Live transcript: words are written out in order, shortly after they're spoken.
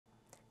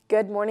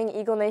Good morning,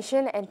 Eagle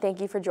Nation, and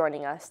thank you for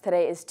joining us.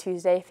 Today is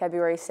Tuesday,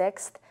 February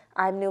 6th.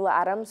 I'm Nuala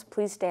Adams.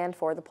 Please stand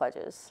for the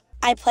pledges.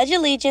 I pledge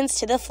allegiance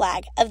to the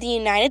flag of the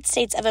United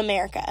States of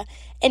America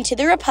and to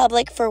the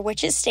republic for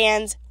which it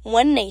stands,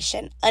 one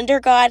nation, under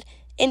God,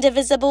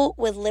 indivisible,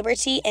 with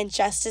liberty and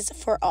justice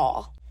for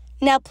all.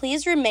 Now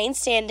please remain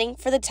standing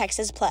for the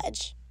Texas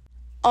Pledge.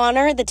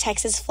 Honor the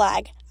Texas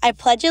flag. I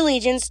pledge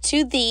allegiance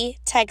to thee,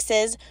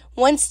 Texas,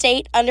 one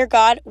state, under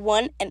God,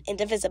 one and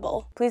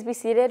indivisible. Please be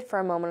seated for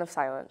a moment of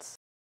silence.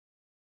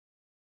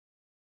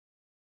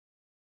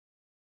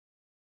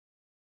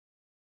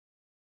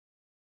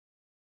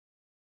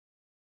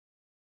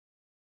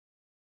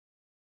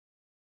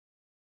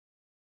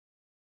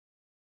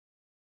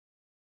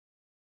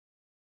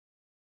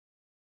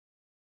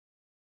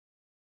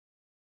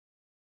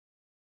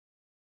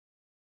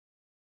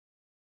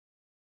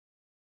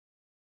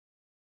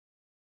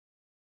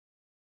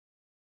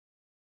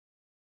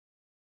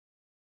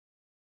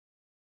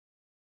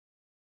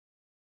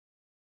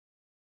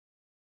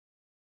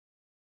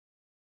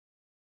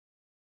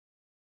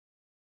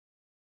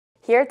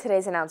 Here are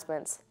today's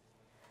announcements.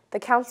 The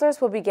counselors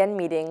will begin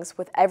meetings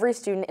with every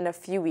student in a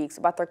few weeks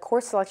about their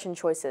course selection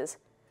choices.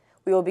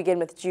 We will begin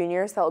with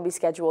juniors that will be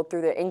scheduled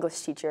through their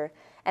English teacher,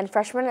 and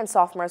freshmen and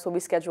sophomores will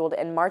be scheduled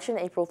in March and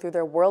April through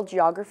their world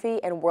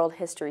geography and world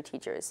history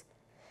teachers.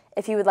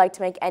 If you would like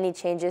to make any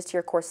changes to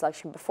your course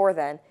selection before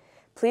then,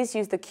 please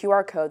use the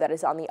QR code that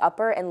is on the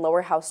upper and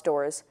lower house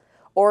doors,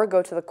 or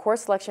go to the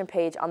course selection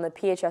page on the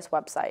PHS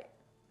website.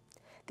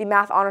 The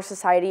Math Honor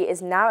Society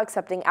is now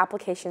accepting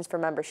applications for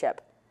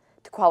membership.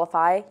 To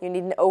qualify, you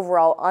need an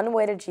overall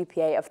unweighted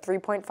GPA of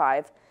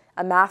 3.5,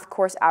 a math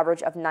course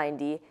average of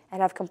 90,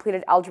 and have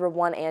completed Algebra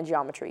 1 and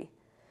Geometry.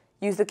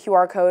 Use the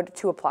QR code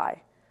to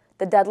apply.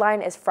 The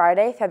deadline is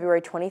Friday,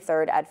 February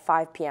 23rd at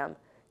 5 p.m.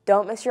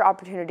 Don't miss your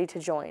opportunity to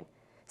join.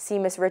 See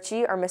Ms.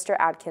 Ritchie or Mr.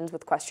 Adkins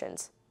with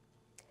questions.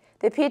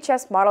 The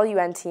PHS Model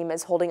UN team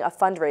is holding a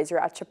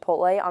fundraiser at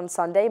Chipotle on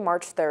Sunday,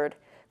 March 3rd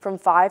from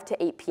 5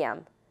 to 8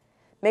 p.m.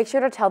 Make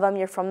sure to tell them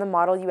you're from the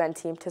Model UN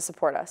team to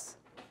support us.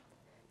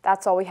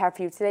 That's all we have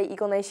for you today,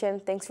 Eagle Nation.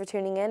 Thanks for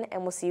tuning in,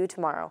 and we'll see you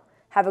tomorrow.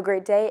 Have a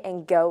great day,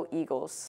 and go Eagles.